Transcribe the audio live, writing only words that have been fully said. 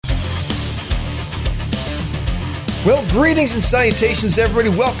Well, greetings and salutations,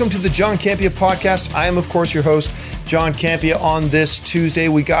 everybody. Welcome to the John Campea podcast. I am, of course, your host, John Campea. On this Tuesday,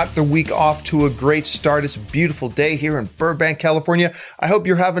 we got the week off to a great start. It's a beautiful day here in Burbank, California. I hope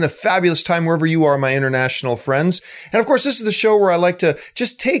you're having a fabulous time wherever you are, my international friends. And of course, this is the show where I like to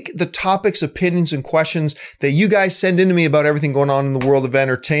just take the topics, opinions, and questions that you guys send in to me about everything going on in the world of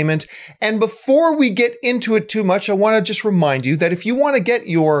entertainment. And before we get into it too much, I want to just remind you that if you want to get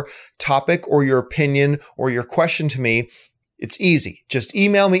your topic or your opinion or your question to me, it's easy. Just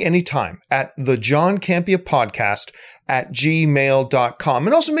email me anytime at thejohncampeapodcast@gmail.com.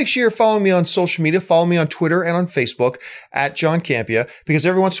 And also make sure you're following me on social media. Follow me on Twitter and on Facebook at John Campea, because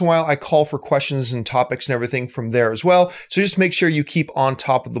every once in a while I call for questions and topics and everything from there as well. So just make sure you keep on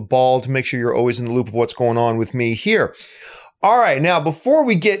top of the ball to make sure you're always in the loop of what's going on with me here. All right. Now, before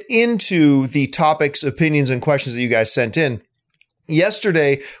we get into the topics, opinions, and questions that you guys sent in,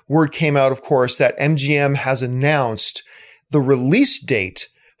 yesterday, word came out, of course, that MGM has announced the release date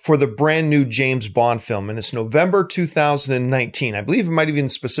for the brand new James Bond film, and it's November 2019. I believe it might have even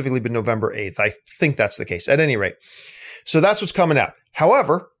specifically been November 8th. I think that's the case, at any rate. So that's what's coming out.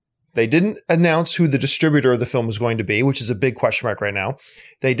 However, they didn't announce who the distributor of the film was going to be, which is a big question mark right now.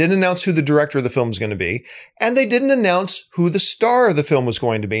 They didn't announce who the director of the film was going to be, and they didn't announce who the star of the film was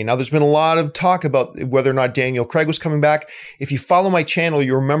going to be. Now, there's been a lot of talk about whether or not Daniel Craig was coming back. If you follow my channel,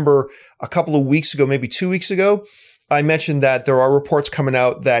 you remember a couple of weeks ago, maybe 2 weeks ago, I mentioned that there are reports coming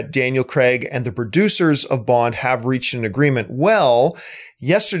out that Daniel Craig and the producers of Bond have reached an agreement. Well,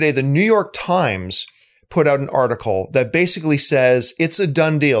 yesterday, the New York Times put out an article that basically says it's a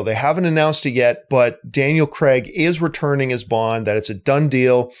done deal. They haven't announced it yet, but Daniel Craig is returning as Bond, that it's a done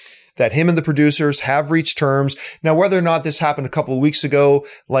deal, that him and the producers have reached terms. Now, whether or not this happened a couple of weeks ago,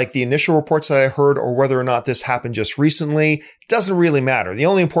 like the initial reports that I heard, or whether or not this happened just recently, doesn't really matter. The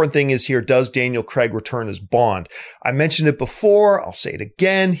only important thing is here, does Daniel Craig return as Bond? I mentioned it before. I'll say it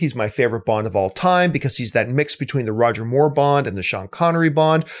again. He's my favorite Bond of all time because he's that mix between the Roger Moore Bond and the Sean Connery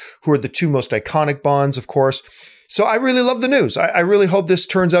Bond, who are the two most iconic Bonds, of course. So I really love the news. I really hope this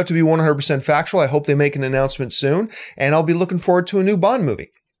turns out to be 100% factual. I hope they make an announcement soon, and I'll be looking forward to a new Bond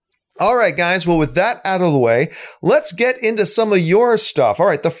movie. All right, guys. Well, with that out of the way, let's get into some of your stuff. All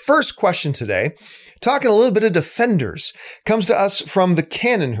right. The first question today, talking a little bit of Defenders, comes to us from the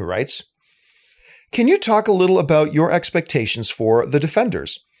Canon, who writes, can you talk a little about your expectations for the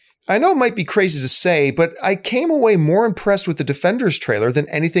Defenders? I know it might be crazy to say, but I came away more impressed with the Defenders trailer than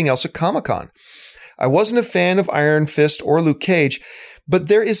anything else at Comic-Con. I wasn't a fan of Iron Fist or Luke Cage, but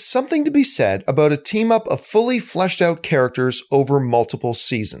there is something to be said about a team up of fully fleshed out characters over multiple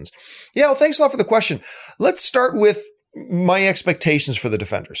seasons. Yeah, well, thanks a lot for the question. Let's start with my expectations for the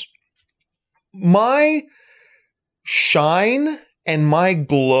Defenders. My shine and my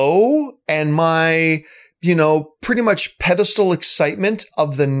glow and my, pretty much pedestal excitement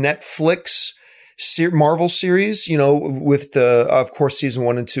of the Netflix Marvel series, with of course, season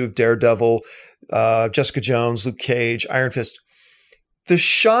 1 and 2 of Daredevil, Jessica Jones, Luke Cage, Iron Fist. The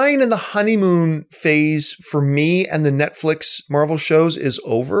shine and the honeymoon phase for me and the Netflix Marvel shows is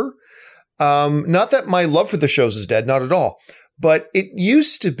over. Not that my love for the shows is dead, not at all. But it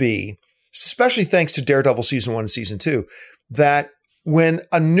used to be, especially thanks to Daredevil season 1 and season 2, that when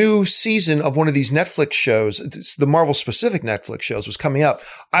a new season of one of these Netflix shows, the Marvel specific Netflix shows, was coming up,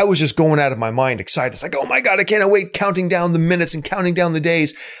 I was just going out of my mind excited. It's like, oh my God, I can't wait, counting down the minutes and counting down the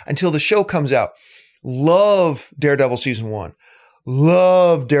days until the show comes out. Love Daredevil season 1.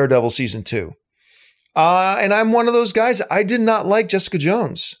 Love Daredevil season 2. And I'm one of those guys. I did not like Jessica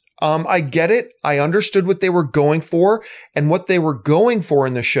Jones. I get it. I understood what they were going for. And what they were going for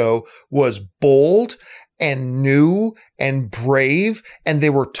in the show was bold and new and brave. And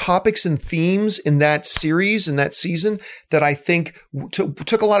there were topics and themes in that series, in that season, that I think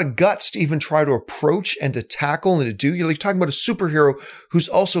took a lot of guts to even try to approach and to tackle and to do. You're talking about a superhero who's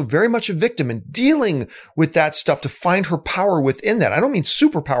also very much a victim and dealing with that stuff to find her power within that. I don't mean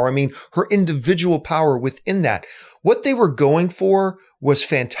superpower. I mean her individual power within that. What they were going for was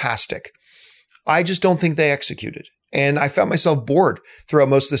fantastic. I just don't think they executed. And I found myself bored throughout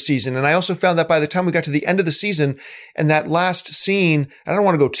most of the season. And I also found that by the time we got to the end of the season and that last scene, I don't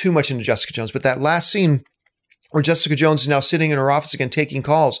want to go too much into Jessica Jones, but that last scene where Jessica Jones is now sitting in her office again, taking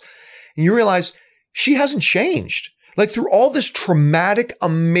calls, and you realize she hasn't changed. Like through all this traumatic,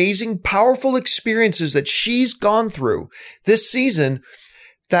 amazing, powerful experiences that she's gone through this season,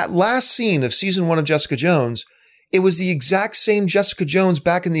 that last scene of season 1 of Jessica Jones, it was the exact same Jessica Jones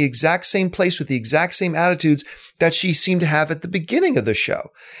back in the exact same place with the exact same attitudes that she seemed to have at the beginning of the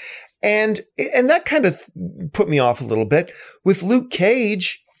show. And that kind of put me off a little bit. With Luke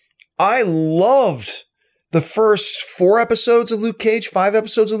Cage, I loved the first 4 episodes of Luke Cage, 5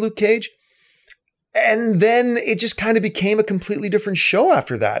 episodes of Luke Cage. And then it just kind of became a completely different show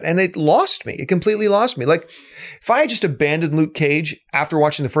after that. And it lost me. It completely lost me. Like, if I had just abandoned Luke Cage after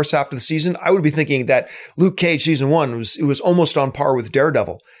watching the first half of the season, I would be thinking that Luke Cage season 1 was almost on par with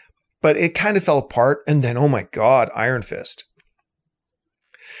Daredevil. But it kind of fell apart. And then, oh my God, Iron Fist.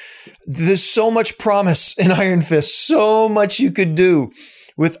 There's so much promise in Iron Fist. So much you could do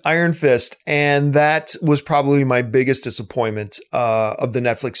with Iron Fist. And that was probably my biggest disappointment of the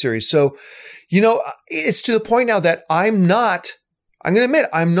Netflix series. So, it's to the point now that I'm going to admit,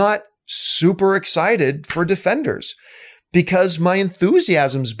 I'm not super excited for Defenders because my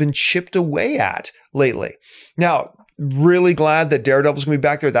enthusiasm's been chipped away at lately. Now, really glad that Daredevil's going to be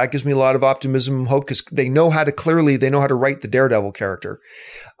back there. That gives me a lot of optimism and hope because they know how to write the Daredevil character.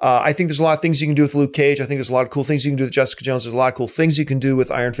 I think there's a lot of things you can do with Luke Cage. I think there's a lot of cool things you can do with Jessica Jones. There's a lot of cool things you can do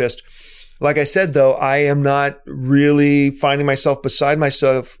with Iron Fist. Like I said, though, I am not really finding myself beside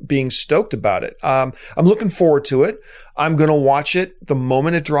myself being stoked about it. I'm looking forward to it. I'm going to watch it the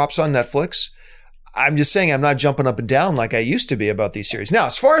moment it drops on Netflix. I'm just saying I'm not jumping up and down like I used to be about these series. Now,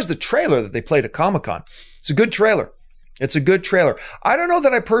 as far as the trailer that they played at Comic-Con, it's a good trailer. It's a good trailer. I don't know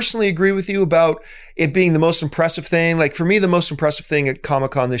that I personally agree with you about it being the most impressive thing. Like for me, the most impressive thing at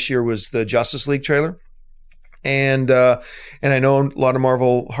Comic-Con this year was the Justice League trailer. And I know a lot of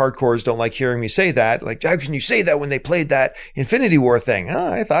Marvel hardcores don't like hearing me say that. Like, how can you say that when they played that Infinity War thing?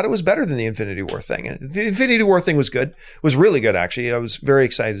 I thought it was better than the Infinity War thing. The Infinity War thing was good. It was really good, actually. I was very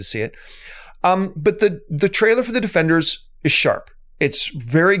excited to see it. But the trailer for the Defenders is sharp. It's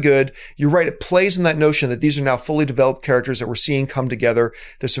very good. You're right. It plays on that notion that these are now fully developed characters that we're seeing come together.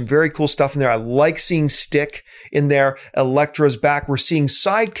 There's some very cool stuff in there. I like seeing Stick in there. Elektra's back. We're seeing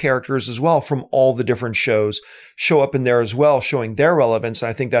side characters as well from all the different shows show up in there as well, showing their relevance. And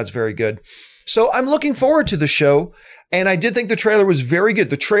I think that's very good. So I'm looking forward to the show. And I did think the trailer was very good.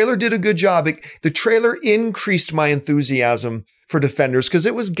 The trailer did a good job. The trailer increased my enthusiasm for Defenders because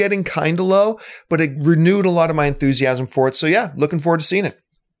it was getting kind of low, but it renewed a lot of my enthusiasm for it. So yeah, looking forward to seeing it.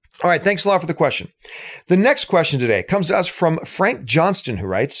 All right, thanks a lot for the question. The next question today comes to us from Frank Johnston, who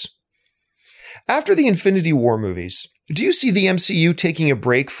writes, after the Infinity War movies, do you see the MCU taking a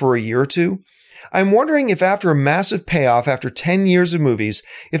break for a year or two? I'm wondering if after a massive payoff after 10 years of movies,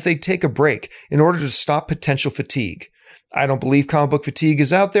 if they'd take a break in order to stop potential fatigue. I don't believe comic book fatigue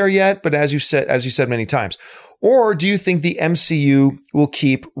is out there yet, but as you said many times. Or do you think the MCU will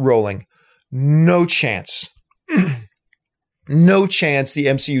keep rolling? No chance. No chance the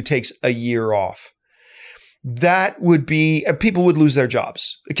MCU takes a year off. That would be, people would lose their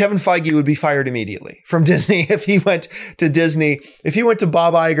jobs. Kevin Feige would be fired immediately from Disney if he went to Disney. If he went to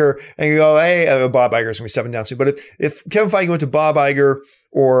Bob Iger and you go, hey, Bob Iger's going to be stepping down soon. But if Kevin Feige went to Bob Iger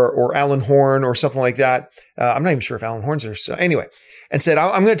or Alan Horn or something like that, I'm not even sure if Alan Horn's there. So anyway, and said,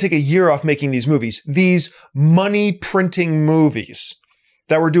 I'm going to take a year off making these movies, these money printing movies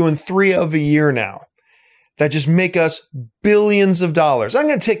that we're doing 3 of a year now that just make us billions of dollars. I'm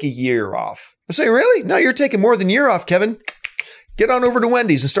going to take a year off. I say, really? No, you're taking more than a year off, Kevin. Get on over to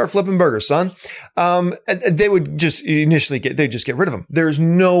Wendy's and start flipping burgers, son. And they would just they'd just get rid of them. There's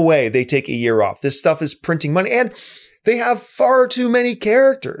no way they take a year off. This stuff is printing money and they have far too many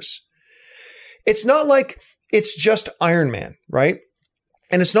characters. It's not like it's just Iron Man, right?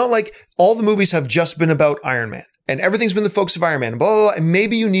 And it's not like all the movies have just been about Iron Man and everything's been the focus of Iron Man, blah, blah, blah. And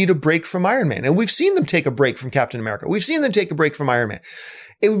maybe you need a break from Iron Man. And we've seen them take a break from Captain America. We've seen them take a break from Iron Man.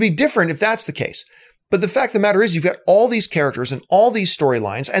 It would be different if that's the case. But the fact of the matter is you've got all these characters and all these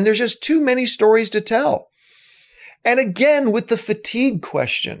storylines, and there's just too many stories to tell. And again, with the fatigue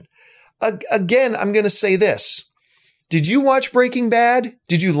question, again, I'm going to say this. Did you watch Breaking Bad?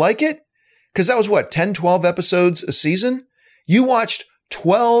 Did you like it? Because that was 10, 12 episodes a season? You watched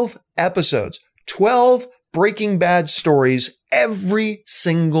 12 episodes, 12 Breaking Bad stories every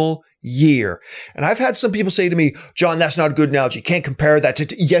single year. And I've had some people say to me, John, that's not a good analogy. You can't compare that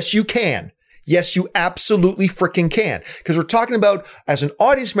to, yes, you can. Yes, you absolutely freaking can. Because we're talking about, as an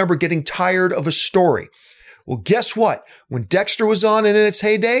audience member, getting tired of a story. Well, guess what? When Dexter was on and in its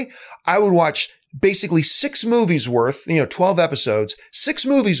heyday, I would watch basically 6 movies worth, 12 episodes, 6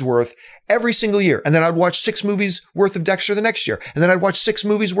 movies worth every single year. And then I'd watch 6 movies worth of Dexter the next year. And then I'd watch 6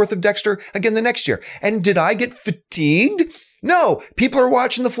 movies worth of Dexter again the next year. And did I get fatigued? No. People are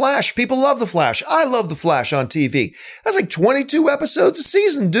watching The Flash. People love The Flash. I love The Flash on TV. That's like 22 episodes a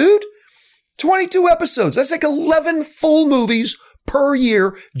season, dude. 22 episodes. That's like 11 full movies per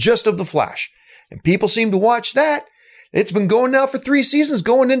year just of The Flash. And people seem to watch that. It's been going now for 3 seasons,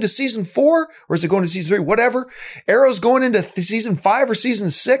 going into season 4, or is it going to season 3? Whatever. Arrow's going into season 5 or season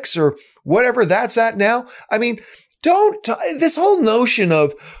 6 or whatever that's at now. I mean, this whole notion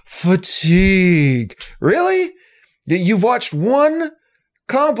of fatigue. Really? You've watched one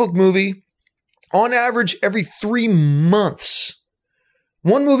comic book movie on average every 3 months.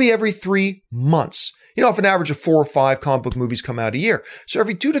 One movie every 3 months. If an average of 4 or 5 comic book movies come out a year. So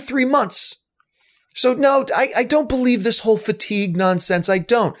every 2 to 3 months. So no, I don't believe this whole fatigue nonsense. I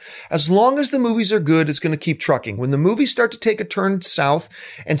don't. As long as the movies are good, it's going to keep trucking. When the movies start to take a turn south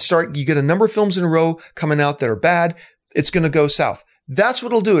and you get a number of films in a row coming out that are bad, it's going to go south. That's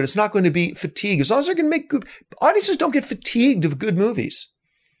what'll do it. It's not going to be fatigue. As long as they're going to make good, audiences don't get fatigued of good movies.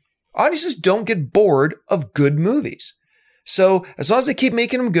 Audiences don't get bored of good movies. So as long as they keep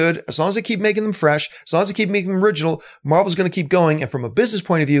making them good, as long as they keep making them fresh, as long as they keep making them original, Marvel's going to keep going. And from a business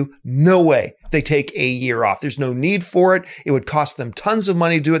point of view, no way they take a year off. There's no need for it. It would cost them tons of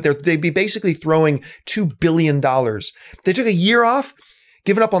money to do it. They'd be basically throwing $2 billion. They took a year off,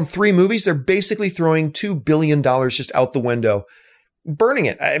 given up on 3 movies. They're basically throwing $2 billion just out the window, burning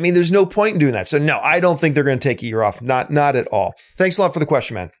it. I mean, there's no point in doing that. So no, I don't think they're going to take a year off. Not at all. Thanks a lot for the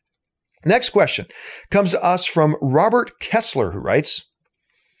question, man. Next question comes to us from Robert Kessler, who writes,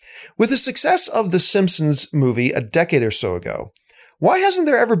 with the success of The Simpsons movie a decade or so ago, why hasn't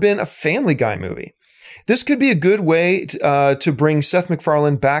there ever been a Family Guy movie? This could be a good way to bring Seth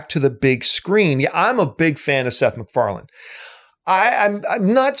MacFarlane back to the big screen. Yeah, I'm a big fan of Seth MacFarlane. I'm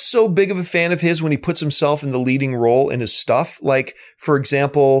not so big of a fan of his when he puts himself in the leading role in his stuff. Like, for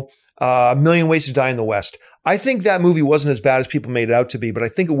example, A Million Ways to Die in the West. I think that movie wasn't as bad as people made it out to be, but I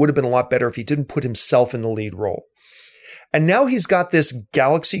think it would have been a lot better if he didn't put himself in the lead role. And now he's got this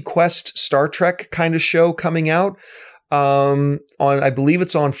Galaxy Quest Star Trek kind of show coming out I believe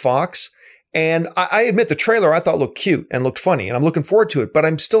it's on Fox. And I admit the trailer I thought looked cute and looked funny, and I'm looking forward to it, but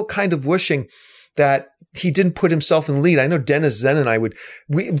I'm still kind of wishing that he didn't put himself in the lead. I know Dennis Zen and I would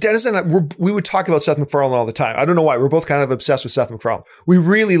talk about Seth MacFarlane all the time. I don't know why. We're both kind of obsessed with Seth MacFarlane. We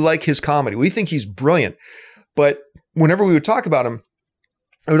really like his comedy. We think he's brilliant. But whenever we would talk about him,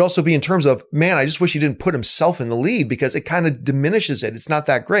 it would also be in terms of, man, I just wish he didn't put himself in the lead because it kind of diminishes it. It's not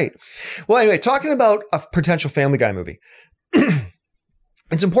that great. Well, anyway, talking about a potential Family Guy movie,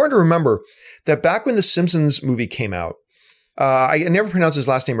 it's important to remember that back when the Simpsons movie came out, I never pronounced his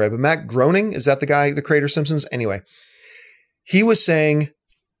last name right, but Matt Groening, is that the guy, the creator of Simpsons? Anyway, he was saying,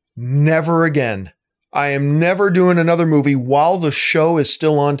 never again. I am never doing another movie while the show is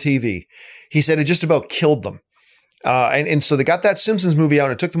still on TV. He said it just about killed them. And so they got that Simpsons movie out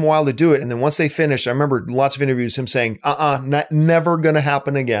and it took them a while to do it. And then once they finished, I remember lots of interviews, him saying, never going to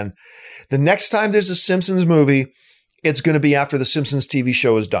happen again. The next time there's a Simpsons movie, it's going to be after the Simpsons TV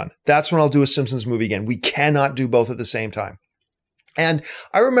show is done. That's when I'll do a Simpsons movie again. We cannot do both at the same time. And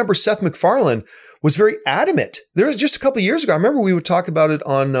I remember Seth MacFarlane was very adamant. There was just a couple of years ago. I remember we would talk about it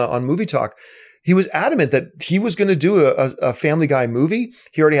on Movie Talk. He was adamant that he was going to do a Family Guy movie.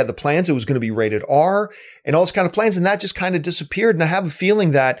 He already had the plans. It was going to be rated R and all this kind of plans. And that just kind of disappeared. And I have a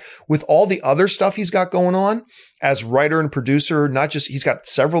feeling that with all the other stuff he's got going on as writer and producer, not just, he's got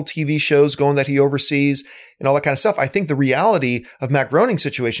several TV shows going that he oversees and all that kind of stuff. I think the reality of Matt Groening's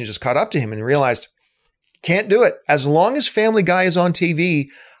situation just caught up to him and realized, can't do it. As long as Family Guy is on TV,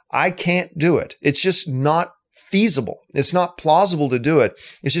 I can't do it. It's just not feasible. It's not plausible to do it.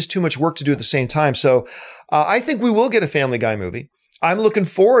 It's just too much work to do at the same time. So I think we will get a Family Guy movie. I'm looking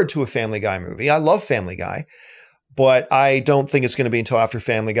forward to a Family Guy movie. I love Family Guy, but I don't think it's going to be until after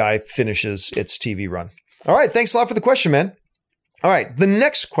Family Guy finishes its TV run. All right. Thanks a lot for the question, man. All right. The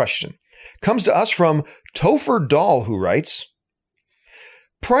next question comes to us from Topher Dahl, who writes,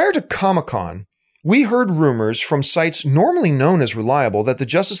 prior to Comic-Con, we heard rumors from sites normally known as reliable that the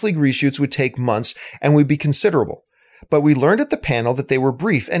Justice League reshoots would take months and would be considerable, but we learned at the panel that they were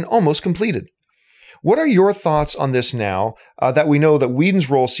brief and almost completed. What are your thoughts on this now that we know that Whedon's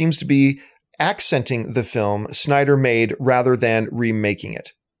role seems to be accenting the film Snyder made rather than remaking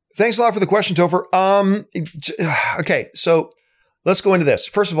it? Thanks a lot for the question, Topher. Okay, so let's go into this.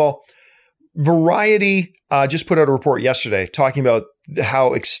 First of all, Variety just put out a report yesterday talking about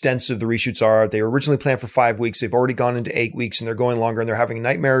how extensive the reshoots are. They were originally planned for 5 weeks. They've already gone into 8 weeks and they're going longer and they're having a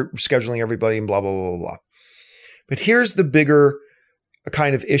nightmare scheduling everybody and blah, blah, blah, blah, blah. But here's the bigger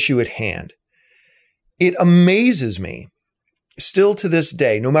kind of issue at hand. It amazes me still to this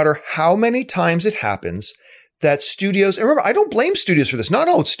day, no matter how many times it happens, that studios, and remember, I don't blame studios for this.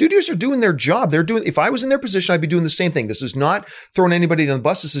 No, studios are doing their job. If I was in their position, I'd be doing the same thing. This is not throwing anybody on the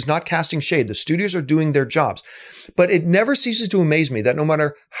bus. This is not casting shade. The studios are doing their jobs. But it never ceases to amaze me that no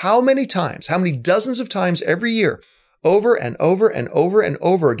matter how many times, how many dozens of times every year, over and over and over and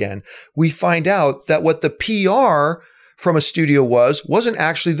over again, we find out that what the PR from a studio wasn't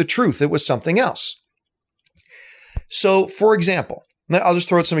actually the truth. It was something else. So, for example, I'll just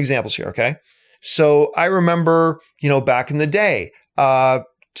throw out some examples here, okay? So I remember, back in the day,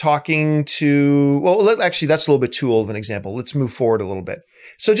 talking to, well, actually, that's a little bit too old of an example. Let's move forward a little bit.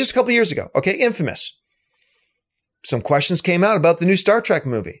 So just a couple years ago, okay, Infamous. Some questions came out about the new Star Trek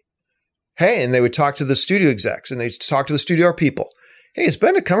movie. Hey, and they would talk to the studio execs and they'd talk to the studio people. Hey, is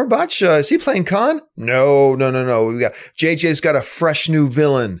Benedict Cumberbatch, is he playing Khan? No. JJ's got a fresh new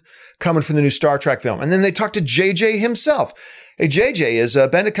villain coming from the new Star Trek film. And then they talked to JJ himself. Hey, JJ, is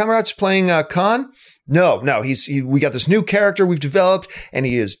Benedict Cumberbatch playing Khan? No, we got this new character we've developed, and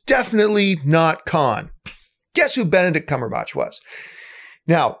he is definitely not Khan. Guess who Benedict Cumberbatch was?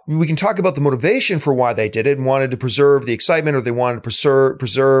 Now, we can talk about the motivation for why they did it and wanted to preserve the excitement, or they wanted to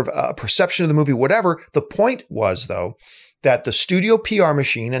preserve perception of the movie, whatever. The point was, though, that the studio PR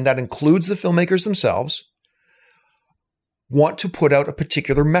machine, and that includes the filmmakers themselves, want to put out a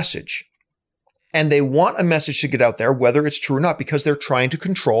particular message. And they want a message to get out there, whether it's true or not, because they're trying to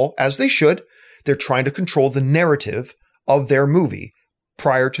control, as they should, they're trying to control the narrative of their movie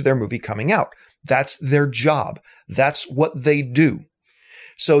prior to their movie coming out. That's their job. That's what they do.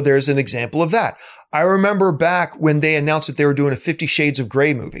 So there's an example of that. I remember back when they announced that they were doing a 50 Shades of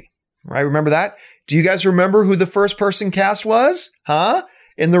Grey movie. Right? Remember that? Do you guys remember who the first person cast was? Huh?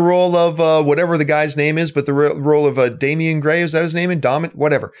 In the role of whatever the guy's name is, but the role of Damian Gray, is that his name?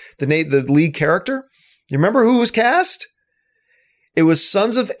 Whatever. The lead character? You remember who was cast? It was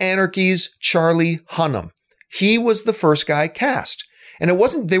Sons of Anarchy's Charlie Hunnam. He was the first guy cast. And it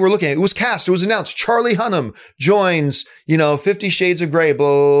wasn't, they were looking at it, was cast, it was announced, Charlie Hunnam joins, 50 Shades of Grey, blah,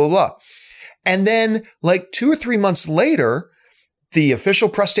 blah, blah. And then like 2 or 3 months later, the official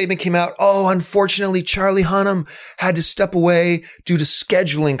press statement came out. Oh, unfortunately, Charlie Hunnam had to step away due to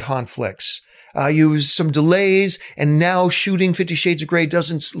scheduling conflicts. Used some delays, and now shooting 50 Shades of Grey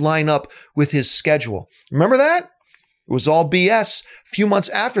doesn't line up with his schedule. Remember that? It was all BS. A few months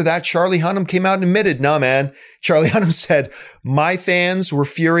after that, Charlie Hunnam came out and admitted, no, man. Charlie Hunnam said, my fans were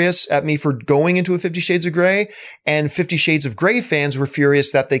furious at me for going into a 50 Shades of Grey, and 50 Shades of Grey fans were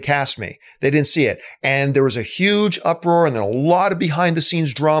furious that they cast me. They didn't see it. And there was a huge uproar and then a lot of behind the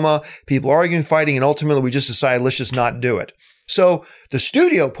scenes drama, people arguing, fighting, and ultimately we just decided, let's just not do it. So the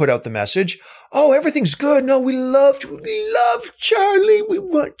studio put out the message, oh, everything's good. No, we love Charlie. We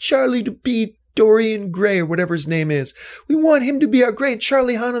want Charlie to be Dorian Gray or whatever his name is. We want him to be our great.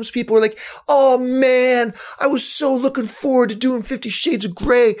 Charlie Hunnam's people were like, oh man, I was so looking forward to doing 50 Shades of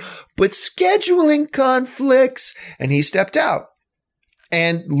Grey, but scheduling conflicts. And he stepped out.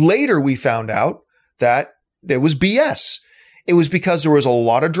 And later we found out that there was BS. It was because there was a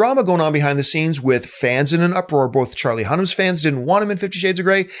lot of drama going on behind the scenes with fans in an uproar. Both Charlie Hunnam's fans didn't want him in 50 Shades of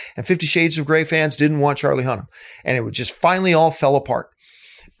Grey, and 50 Shades of Grey fans didn't want Charlie Hunnam. And it just finally all fell apart.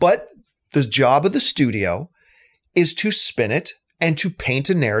 But the job of the studio is to spin it and to paint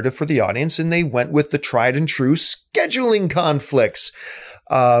a narrative for the audience. And they went with the tried and true scheduling conflicts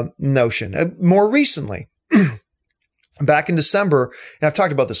notion. More recently, back in December, and I've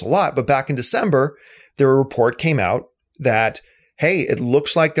talked about this a lot, but back in December, a report came out that, hey, it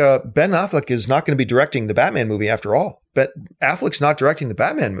looks like Ben Affleck is not going to be directing the Batman movie after all. But Affleck's not directing the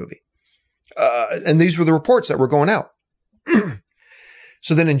Batman movie. And these were the reports that were going out.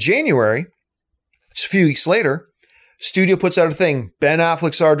 So then in January, just a few weeks later, studio puts out a thing, Ben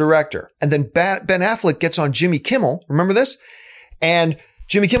Affleck's our director. And then Ben Affleck gets on Jimmy Kimmel. Remember this? And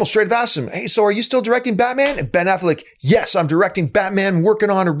Jimmy Kimmel straight up asks him, hey, so are you still directing Batman? And Ben Affleck, yes, I'm directing Batman,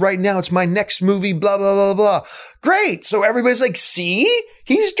 working on it right now. It's my next movie, blah, blah, blah, blah. Great. So everybody's like, see,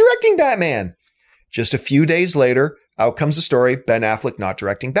 he's directing Batman. Just a few days later, out comes the story, Ben Affleck not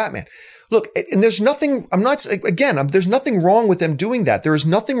directing Batman. Look, and there's nothing, there's nothing wrong with them doing that. There is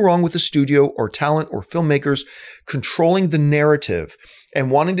nothing wrong with the studio or talent or filmmakers controlling the narrative and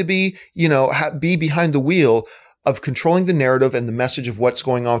wanting to be, be behind the wheel of controlling the narrative and the message of what's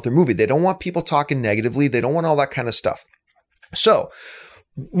going on with their movie. They don't want people talking negatively. They don't want all that kind of stuff. So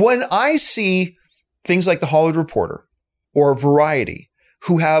when I see things like The Hollywood Reporter or Variety,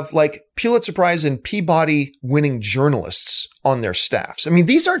 who have like Pulitzer Prize and Peabody winning journalists on their staffs. I mean,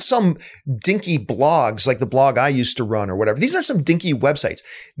 these aren't some dinky blogs like the blog I used to run or whatever. These aren't some dinky websites.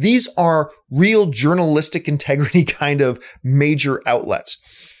 These are real journalistic integrity kind of major outlets.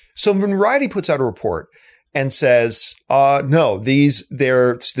 So when Variety puts out a report and says, no, the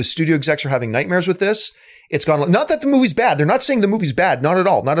studio execs are having nightmares with this. It's gone. Not that the movie's bad. They're not saying the movie's bad. Not at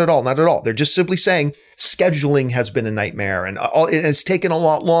all. Not at all. Not at all. They're just simply saying scheduling has been a nightmare and it's taken a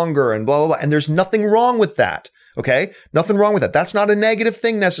lot longer and blah, blah, blah. And there's nothing wrong with that. Okay? Nothing wrong with that. That's not a negative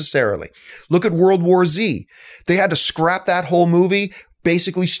thing necessarily. Look at World War Z. They had to scrap that whole movie,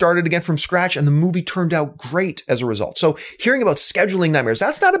 basically started again from scratch, and the movie turned out great as a result. So hearing about scheduling nightmares,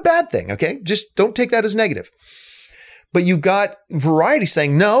 that's not a bad thing, okay? Just don't take that as negative. But you got Variety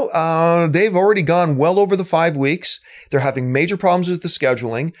saying, no, they've already gone well over the 5 weeks. They're having major problems with the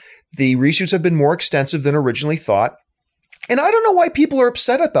scheduling. The reshoots have been more extensive than originally thought. And I don't know why people are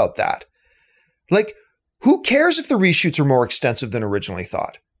upset about that. Like, who cares if the reshoots are more extensive than originally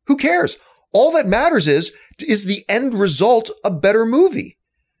thought? Who cares? All that matters is the end result a better movie?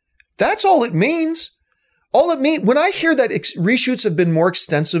 That's all it means. When I hear that reshoots have been more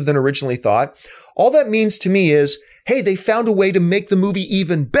extensive than originally thought, all that means to me is, hey, they found a way to make the movie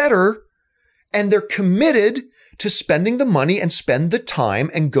even better, and they're committed to spending the money and spend the time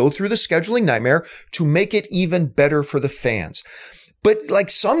and go through the scheduling nightmare to make it even better for the fans. But like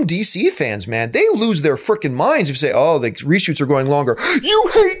some DC fans, man, they lose their freaking minds if you say, oh, the reshoots are going longer.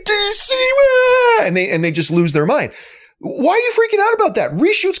 You hate DC, man! And they just lose their mind. Why are you freaking out about that?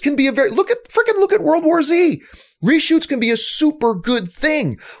 Reshoots can be look at World War Z. Reshoots can be a super good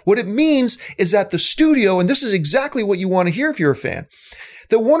thing. What it means is that the studio, and this is exactly what you want to hear if you're a fan,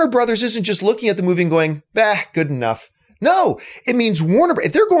 that Warner Brothers isn't just looking at the movie and going, bah, good enough. No, it means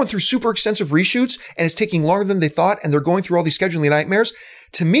if they're going through super extensive reshoots and it's taking longer than they thought and they're going through all these scheduling nightmares,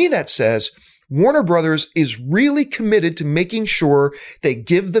 to me that says Warner Brothers is really committed to making sure they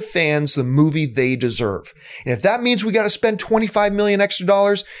give the fans the movie they deserve. And if that means we got to spend $25 million extra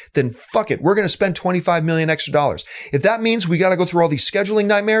dollars, then fuck it. We're going to spend $25 million extra dollars. If that means we got to go through all these scheduling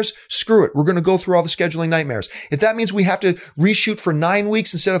nightmares, screw it. We're going to go through all the scheduling nightmares. If that means we have to reshoot for 9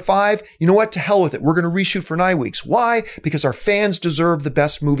 weeks instead of 5, you know what? To hell with it. We're going to reshoot for 9 weeks. Why? Because our fans deserve the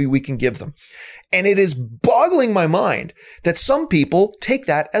best movie we can give them. And it is boggling my mind that some people take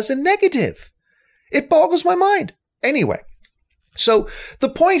that as a negative. It boggles my mind. Anyway, so the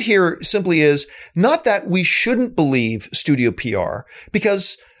point here simply is not that we shouldn't believe studio PR,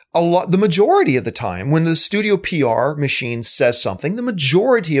 because the majority of the time when the studio PR machine says something, the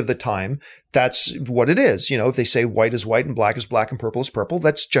majority of the time, that's what it is. You know, if they say white is white and black is black and purple is purple,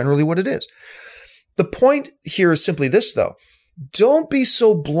 that's generally what it is. The point here is simply this, though. Don't be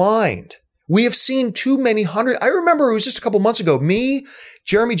so blind. We have seen too many hundred. I remember it was just a couple months ago. Me,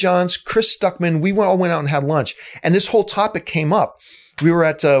 Jeremy Johns, Chris Stuckman, we all went out and had lunch. And this whole topic came up. We were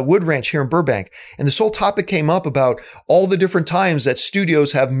at Wood Ranch here in Burbank. And this whole topic came up about all the different times that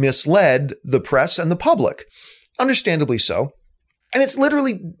studios have misled the press and the public. Understandably so. And it's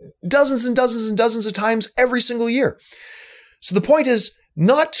literally dozens and dozens and dozens of times every single year. So the point is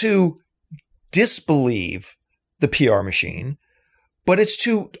not to disbelieve the PR machine, but it's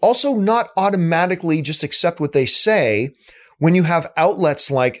to also not automatically just accept what they say when you have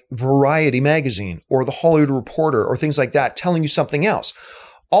outlets like Variety Magazine or The Hollywood Reporter or things like that telling you something else.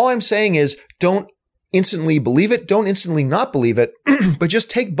 All I'm saying is don't instantly believe it, don't instantly not believe it, but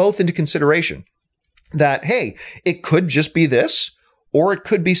just take both into consideration. That, hey, it could just be this or it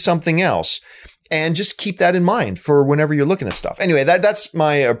could be something else. And just keep that in mind for whenever you're looking at stuff. Anyway, that's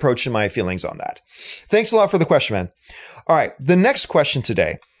my approach and my feelings on that. Thanks a lot for the question, man. All right, the next question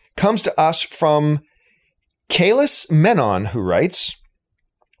today comes to us from Kalis Menon, who writes,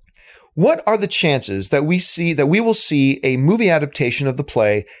 what are the chances that we will see a movie adaptation of the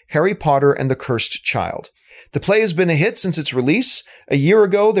play Harry Potter and the Cursed Child? The play has been a hit since its release. A year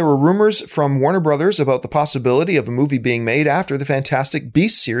ago, there were rumors from Warner Brothers about the possibility of a movie being made after the Fantastic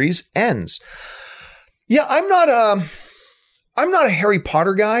Beasts series ends. Yeah, I'm not a Harry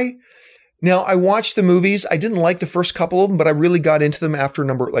Potter guy. Now, I watched the movies. I didn't like the first couple of them, but I really got into them after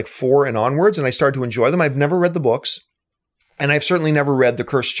number 4 and onwards, and I started to enjoy them. I've never read the books, and I've certainly never read The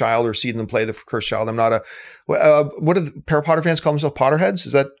Cursed Child or seen them play The Cursed Child. I'm not what do the Potter fans call themselves, Potterheads?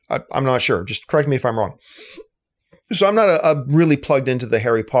 Is that, I'm not sure. Just correct me if I'm wrong. So I'm not a really plugged into the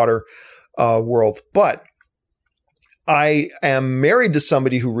Harry Potter world, but I am married to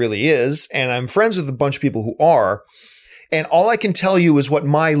somebody who really is, and I'm friends with a bunch of people who are. And all I can tell you is what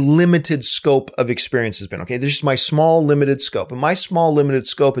my limited scope of experience has been. Okay, this is my small limited scope. And my small limited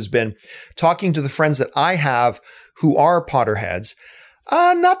scope has been talking to the friends that I have who are Potterheads,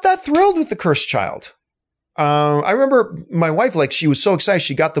 not that thrilled with The Cursed Child. I remember my wife, she was so excited.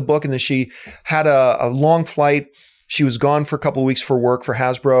 She got the book and then she had a long flight. She was gone for a couple of weeks for work for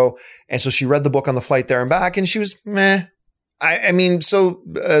Hasbro. And so she read the book on the flight there and back and she was meh.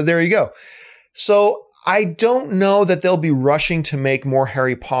 There you go. So I don't know that they'll be rushing to make more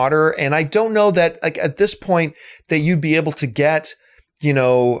Harry Potter. And I don't know that at this point that you'd be able to get,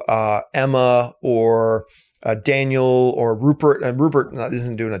 Emma or Daniel or Rupert. Rupert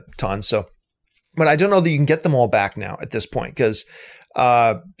isn't doing a ton. So But I don't know that you can get them all back now at this point, because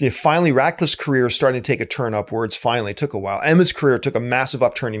finally Ratcliffe's career is starting to take a turn upwards. Finally, it took a while. Emma's career took a massive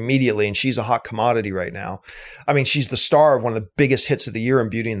upturn immediately, and she's a hot commodity right now. I mean, she's the star of one of the biggest hits of the year in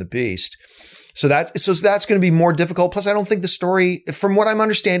Beauty and the Beast. So that's going to be more difficult. Plus, I don't think the story, from what I'm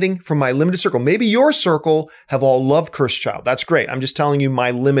understanding from my limited circle, maybe your circle have all loved Cursed Child. That's great. I'm just telling you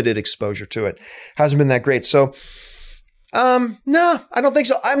my limited exposure to it hasn't been that great. So, no, I don't think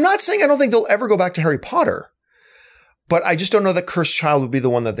so. I'm not saying I don't think they'll ever go back to Harry Potter, but I just don't know that Cursed Child would be the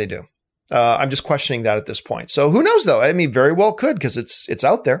one that they do. I'm just questioning that at this point. So who knows though? I mean, very well could, because it's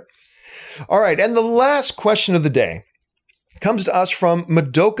out there. All right. And the last question of the day comes to us from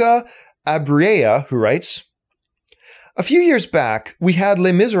Madoka Abrea, who writes, a few years back, we had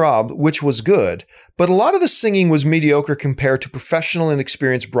Les Miserables, which was good, but a lot of the singing was mediocre compared to professional and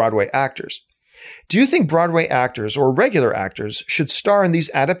experienced Broadway actors. Do you think Broadway actors or regular actors should star in these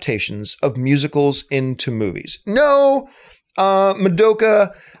adaptations of musicals into movies? No,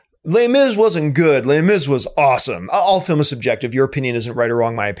 Madoka, Les Mis wasn't good. Les Mis was awesome. All film is subjective. Your opinion isn't right or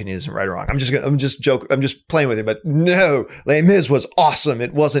wrong. My opinion isn't right or wrong. I'm just playing with you. But no, Les Mis was awesome.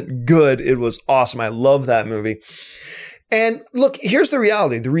 It wasn't good. It was awesome. I love that movie. And look, here's the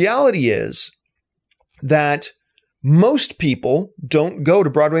reality. The reality is that most people don't go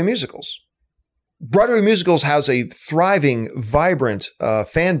to Broadway musicals. Broadway musicals has a thriving, vibrant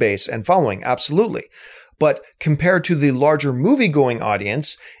fan base and following. Absolutely. But compared to the larger movie-going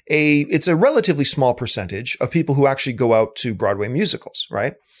audience, it's a relatively small percentage of people who actually go out to Broadway musicals,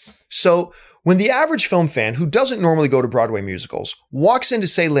 right? So when the average film fan who doesn't normally go to Broadway musicals walks in to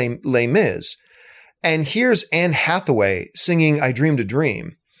say Les Mis and hears Anne Hathaway singing I Dreamed a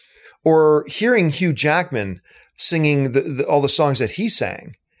Dream, or hearing Hugh Jackman singing all the songs that he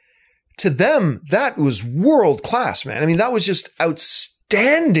sang, to them, that was world class, man. I mean, that was just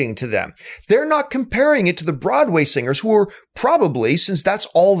outstanding to them. They're not comparing it to the Broadway singers who are probably, since that's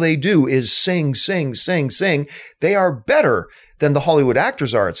all they do is sing, sing, sing, sing, they are better than the Hollywood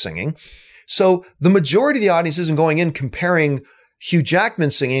actors are at singing. So the majority of the audience isn't going in comparing Hugh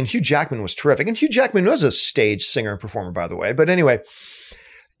Jackman singing. Hugh Jackman was terrific. And Hugh Jackman was a stage singer and performer, by the way. But anyway,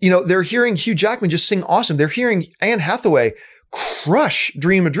 they're hearing Hugh Jackman just sing awesome. They're hearing Anne Hathaway crush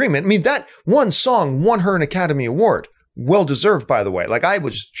Dream a Dream. I mean, that one song won her an Academy Award. Well deserved, by the way. Like, I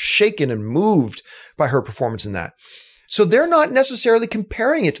was shaken and moved by her performance in that. So they're not necessarily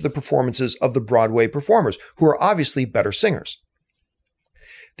comparing it to the performances of the Broadway performers, who are obviously better singers.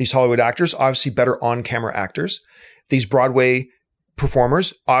 These Hollywood actors, obviously better on-camera actors. These Broadway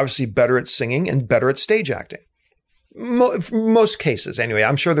performers, obviously better at singing and better at stage acting. Most cases, anyway.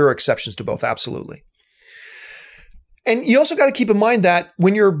 I'm sure there are exceptions to both, absolutely. And you also got to keep in mind that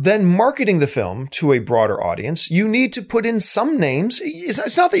when you're then marketing the film to a broader audience, you need to put in some names.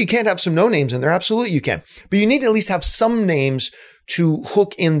 It's not that you can't have some no names in there. Absolutely you can. But you need to at least have some names to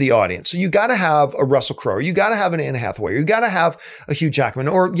hook in the audience. So you got to have a Russell Crowe. You got to have an Anne Hathaway. You got to have a Hugh Jackman,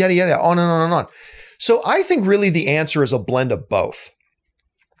 or yada, yada, on and on and on. So I think really the answer is a blend of both.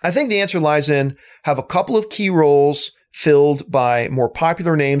 I think the answer lies in have a couple of key roles filled by more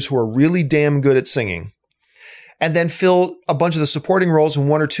popular names who are really damn good at singing, and then fill a bunch of the supporting roles and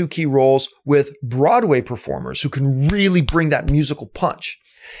one or two key roles with Broadway performers who can really bring that musical punch.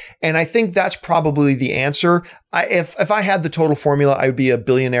 And I think that's probably the answer. If I had the total formula, I would be a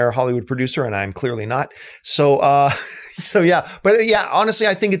billionaire Hollywood producer, and I'm clearly not. So yeah. But yeah, honestly,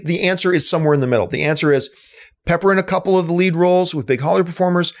 I think the answer is somewhere in the middle. The answer is pepper in a couple of the lead roles with big Hollywood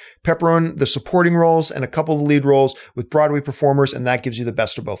performers, pepper in the supporting roles and a couple of the lead roles with Broadway performers, and that gives you the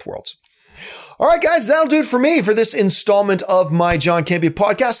best of both worlds. All right, guys, that'll do it for me for this installment of my John Campea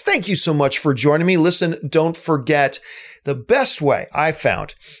podcast. Thank you so much for joining me. Listen, don't forget, the best way I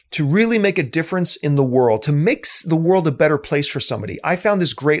found to really make a difference in the world, to make the world a better place for somebody, I found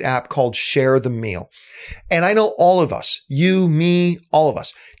this great app called Share the Meal. And I know all of us, you, me, all of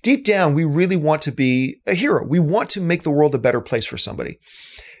us, deep down, we really want to be a hero. We want to make the world a better place for somebody.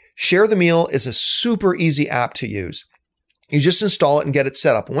 Share the Meal is a super easy app to use. You just install it and get it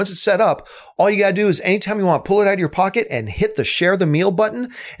set up. And once it's set up, all you got to do is anytime you want, pull it out of your pocket and hit the Share the Meal button.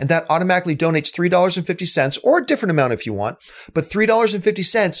 And that automatically donates $3.50 or a different amount if you want. But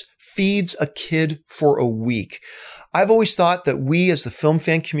 $3.50 feeds a kid for a week. I've always thought that we as the film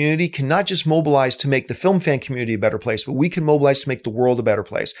fan community can not just mobilize to make the film fan community a better place, but we can mobilize to make the world a better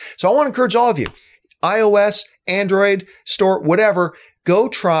place. So I want to encourage all of you. iOS, Android store, whatever. Go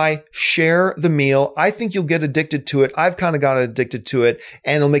try, share the meal. I think you'll get addicted to it. I've kind of gotten addicted to it,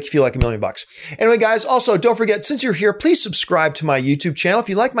 and it'll make you feel like $1,000,000. Anyway, guys, also don't forget, since you're here, please subscribe to my YouTube channel. If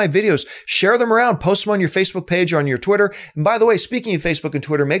you like my videos, share them around, post them on your Facebook page or on your Twitter. And by the way, speaking of Facebook and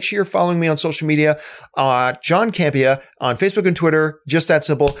Twitter, make sure you're following me on social media, John Campea on Facebook and Twitter. Just that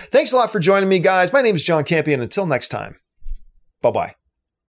simple. Thanks a lot for joining me, guys. My name is John Campea, and until next time, bye-bye.